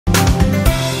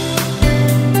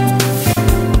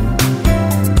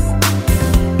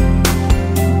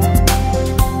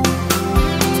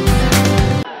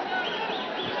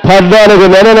14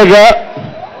 నెలలుగా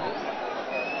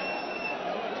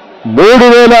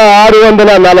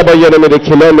 3648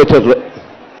 కిలోమీటర్లు.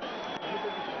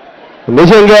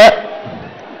 నిజంగా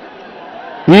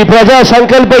ఈ ప్రజా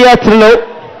సంకల్ప యాత్రలో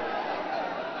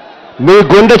మీ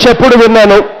గుండె చప్పుడు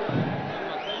విన్నాను.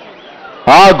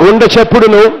 ఆ గుండె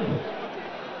చప్పుడును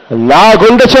నా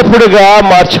గుండె చప్పుడుగా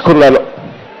మార్చుకున్నాను.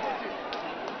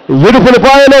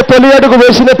 ఇడుపులపాయలో తొలి అడుగు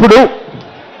వేసినప్పుడు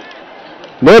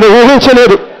నేను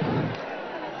ఊహించలేదు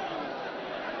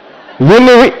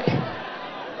ఇన్ని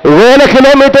వేల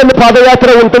కిలోమీటర్ల పాదయాత్ర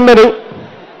ఉంటుందని,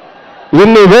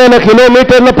 ఇన్ని వేల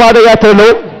కిలోమీటర్ల పాదయాత్రలో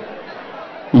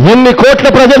ఇన్ని కోట్ల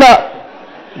ప్రజల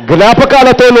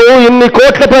జ్ఞాపకాలతోనూ ఇన్ని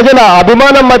కోట్ల ప్రజల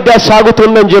అభిమానం మధ్య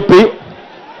సాగుతుందని చెప్పి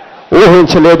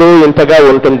ఊహించలేదు ఇంతగా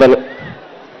ఉంటుందని.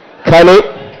 కానీ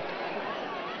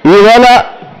ఈవేళ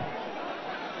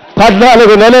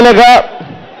 14 నెలలుగా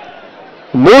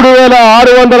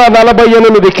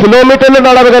 3648 కిలోమీటర్లు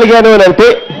నడవగలిగాను అంటే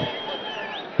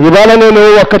ఇవాళ నేను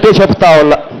ఒక్కటే చెప్తా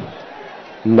ఉన్నా,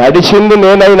 నడిచింది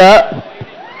నేనైనా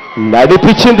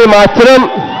నడిపించింది మాత్రం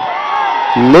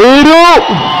మీరు,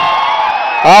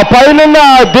 ఆ పైనున్న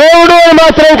ఆ దేవుడు అని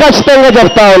మాత్రం ఖచ్చితంగా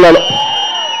చెప్తా ఉన్నాను.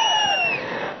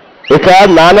 ఇక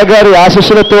నాన్నగారి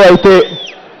ఆశీస్సులతో అయితే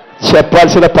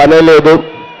చెప్పాల్సిన పనే లేదు.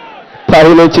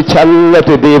 పైనుంచి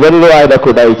చల్లటి దీవెనలు ఆయన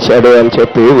కూడా ఇచ్చాడు అని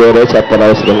చెప్పి వేరే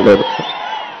చెప్పనవసరం లేదు.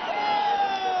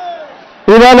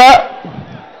 ఇవాళ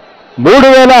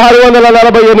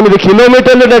 3648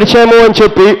 కిలోమీటర్లు నడిచాము అని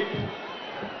చెప్పి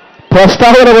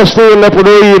ప్రస్తావన వస్తూ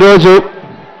ఉన్నప్పుడు, ఈరోజు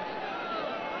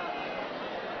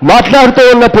మాట్లాడుతూ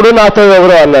ఉన్నప్పుడు నాతో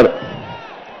ఎవరో అన్నారు,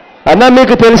 అన్న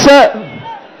మీకు తెలుసా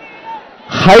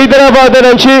హైదరాబాద్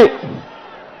నుంచి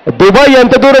దుబాయ్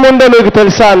ఎంత దూరం ఉందో మీకు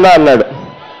తెలుసా అన్న అన్నాడు.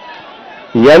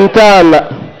 ఎంత అన్న,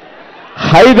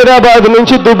 హైదరాబాద్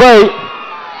నుంచి దుబాయ్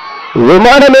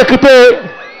విమానం ఎక్కితే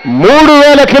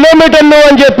 3000 కిలోమీటర్లు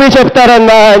అని చెప్పి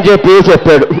చెప్తారన్నా అని చెప్పి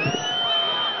చెప్పాడు.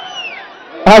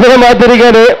 అదే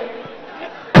మాదిరిగానే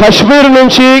కశ్మీర్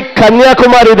నుంచి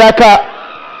కన్యాకుమారి దాకా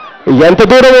ఎంత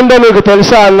దూరం ఉందో మీకు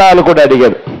తెలుసా అన్నా అని కూడా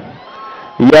అడిగాడు.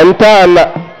 ఎంత అన్న,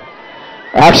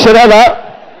 అక్షరాల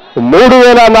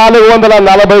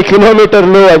 3440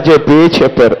 కిలోమీటర్లు అని చెప్పి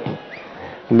చెప్పారు.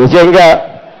 నిజంగా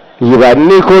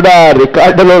ఇవన్నీ కూడా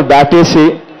రికార్డులు దాటేసి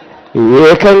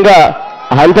ఏకంగా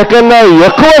అంతకన్నా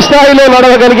ఎక్కువ స్థాయిలో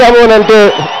నడవగలిగాము అనంటే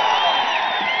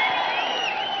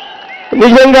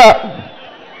నిజంగా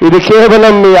ఇది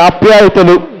కేవలం మీ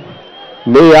ఆప్యాయతలు,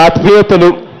 మీ ఆత్మీయతలు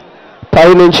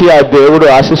పైనుంచి ఆ దేవుడు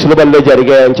ఆశీస్సుల వల్లే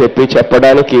జరిగాయని చెప్పి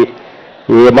చెప్పడానికి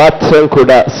ఏమాత్రం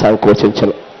కూడా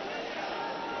సంకోచించను.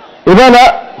 ఇవాళ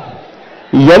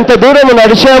ఎంత దూరం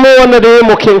నడిచాము అన్నది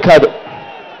ముఖ్యం కాదు,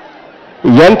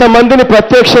 ఎంతమందిని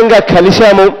ప్రత్యక్షంగా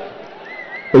కలిశాము,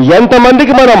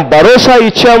 ఎంతమందికి మనం భరోసా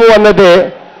ఇచ్చాము అన్నదే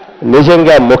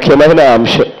నిజంగా ముఖ్యమైన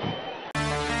అంశం.